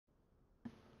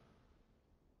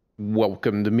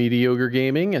Welcome to Mediocre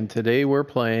Gaming, and today we're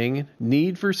playing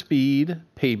Need for Speed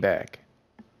Payback.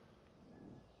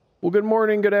 Well, good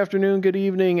morning, good afternoon, good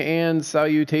evening, and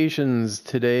salutations.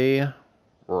 Today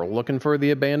we're looking for the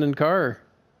abandoned car.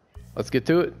 Let's get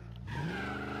to it.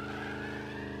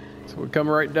 So we come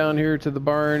right down here to the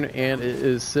barn, and it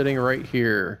is sitting right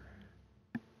here.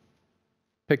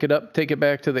 Pick it up, take it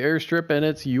back to the airstrip, and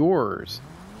it's yours.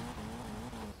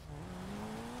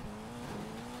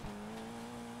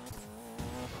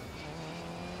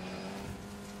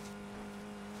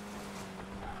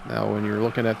 Now, when you're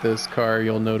looking at this car,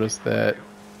 you'll notice that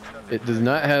it does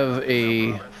not have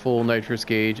a full nitrous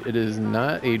gauge. It is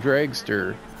not a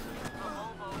dragster.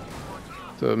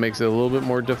 So it makes it a little bit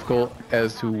more difficult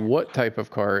as to what type of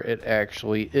car it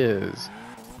actually is.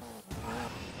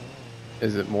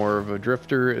 Is it more of a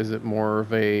drifter? Is it more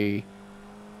of a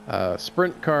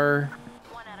sprint car?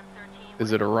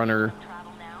 Is it a runner?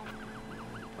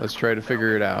 Let's try to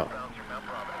figure it out.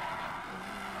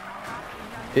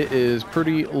 It is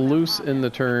pretty loose in the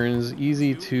turns,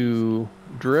 easy to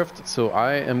drift, so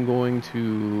I am going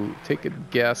to take a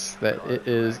guess that it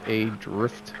is a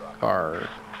drift car.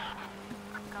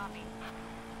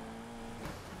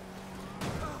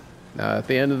 Now, at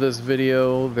the end of this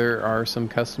video, there are some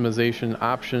customization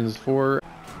options for.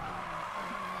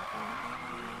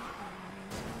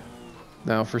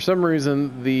 Now, for some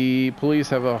reason, the police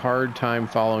have a hard time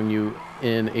following you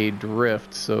in a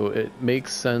drift, so it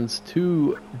makes sense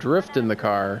to drift in the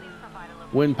car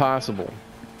when possible.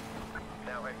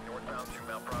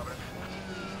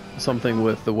 Something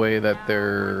with the way that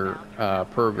they're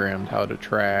programmed, how to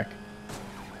track,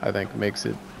 I think makes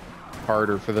it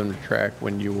harder for them to track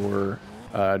when you're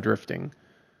drifting.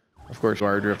 Of course, you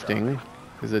are drifting,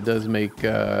 because it does make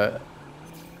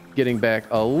getting back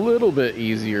a little bit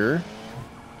easier.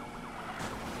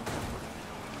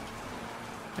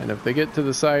 And if they get to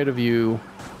the side of you,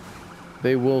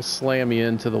 they will slam you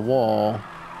into the wall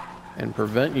and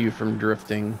prevent you from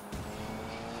drifting.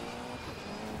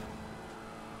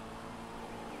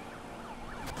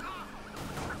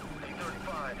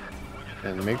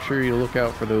 And make sure you look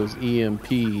out for those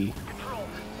EMP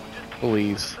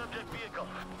police.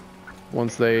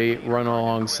 Once they run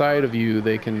alongside of you,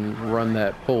 they can run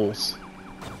that pulse.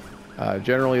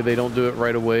 Generally, they don't do it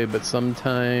right away, but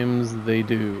sometimes they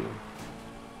do.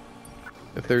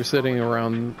 If they're sitting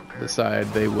around the side,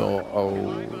 they will.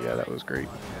 Oh, yeah, that was great.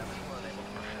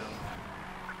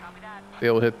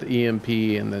 They'll hit the EMP,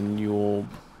 and then you'll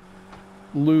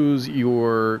lose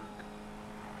your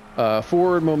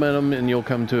forward momentum, and you'll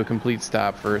come to a complete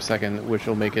stop for a second, which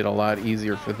will make it a lot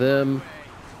easier for them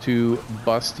to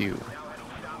bust you.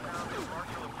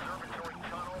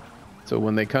 So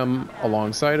when they come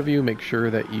alongside of you, make sure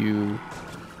that you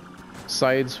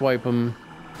sideswipe them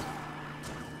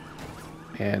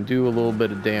and do a little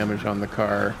bit of damage on the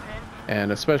car,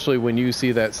 and especially when you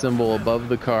see that symbol above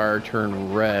the car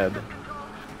turn red.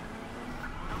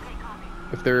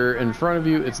 If they're in front of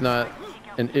you, it's not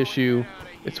an issue,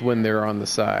 it's when they're on the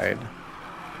side.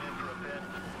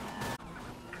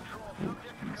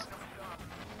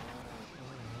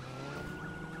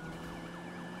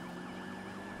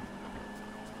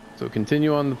 So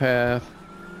continue on the path.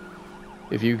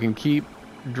 If you can keep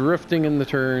drifting in the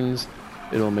turns,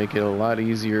 it'll make it a lot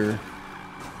easier,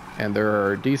 and there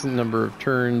are a decent number of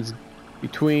turns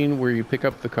between where you pick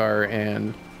up the car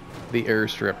and the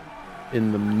airstrip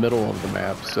in the middle of the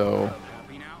map, so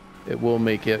it will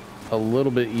make it a little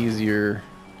bit easier,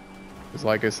 because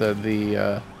like I said,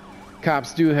 the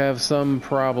cops do have some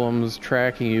problems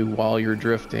tracking you while you're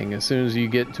drifting. As soon as you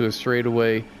get to a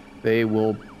straightaway, they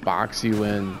will box you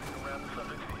in.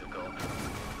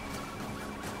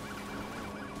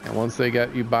 And once they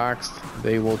got you boxed,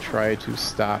 they will try to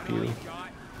stop you.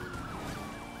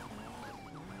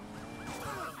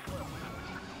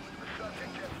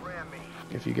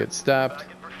 If you get stopped,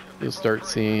 you'll start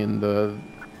seeing the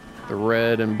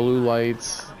red and blue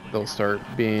lights. They'll start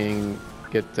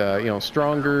get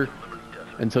stronger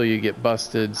until you get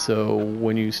busted. So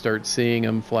when you start seeing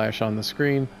them flash on the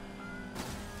screen,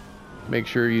 make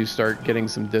sure you start getting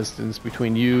some distance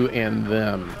between you and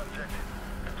them.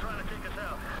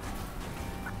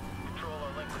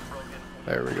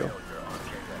 There we go.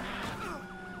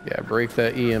 Yeah, break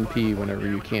that EMP whenever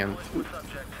you can.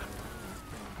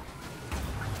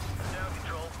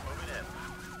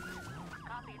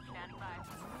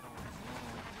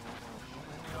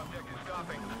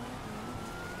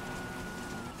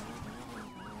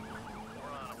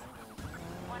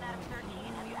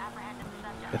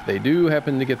 If they do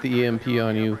happen to get the EMP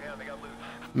on you,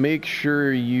 make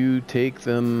sure you take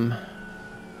them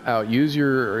out.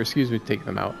 Take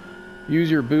them out. use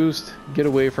your boost, get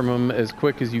away from them as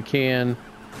quick as you can,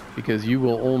 because you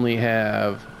will only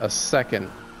have a second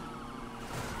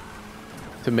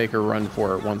to make a run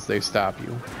for it once they stop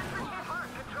you.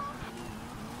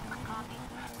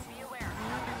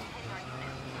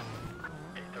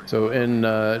 So in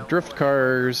drift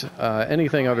cars,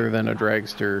 anything other than a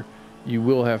dragster, you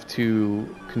will have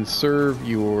to conserve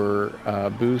your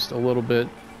boost a little bit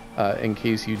in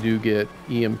case you do get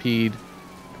EMP'd,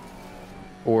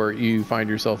 or you find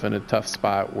yourself in a tough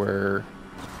spot where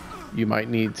you might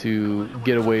need to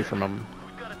get away from them.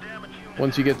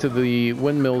 Once you get to the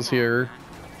windmills here,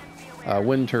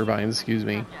 wind turbines, excuse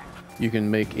me, you can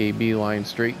make a beeline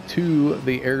straight to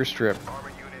the airstrip.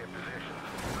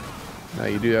 Now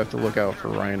you do have to look out for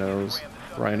rhinos.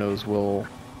 Rhinos will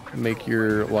make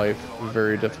your life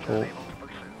very difficult.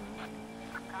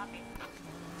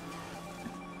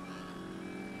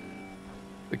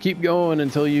 But keep going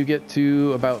until you get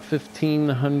to about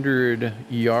 1,500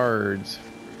 yards.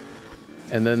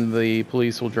 And then the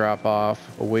police will drop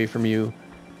off away from you.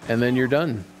 And then you're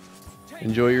done.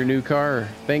 Enjoy your new car.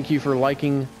 Thank you for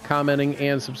liking, commenting,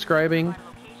 and subscribing.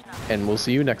 And we'll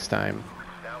see you next time.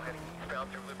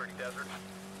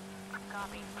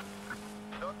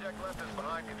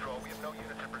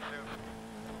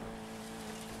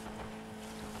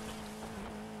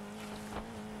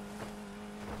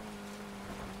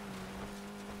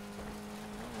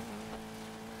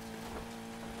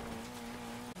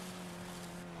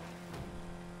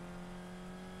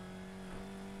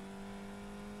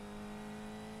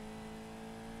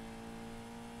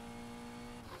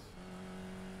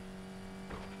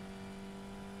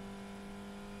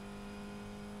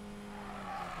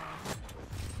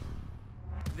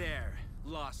 There,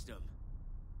 lost him.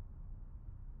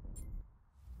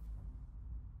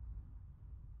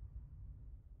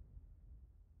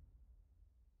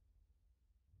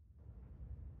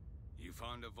 You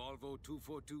found a Volvo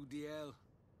 242DL?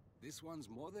 This one's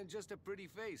more than just a pretty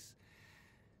face.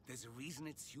 There's a reason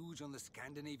it's huge on the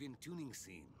Scandinavian tuning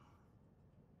scene.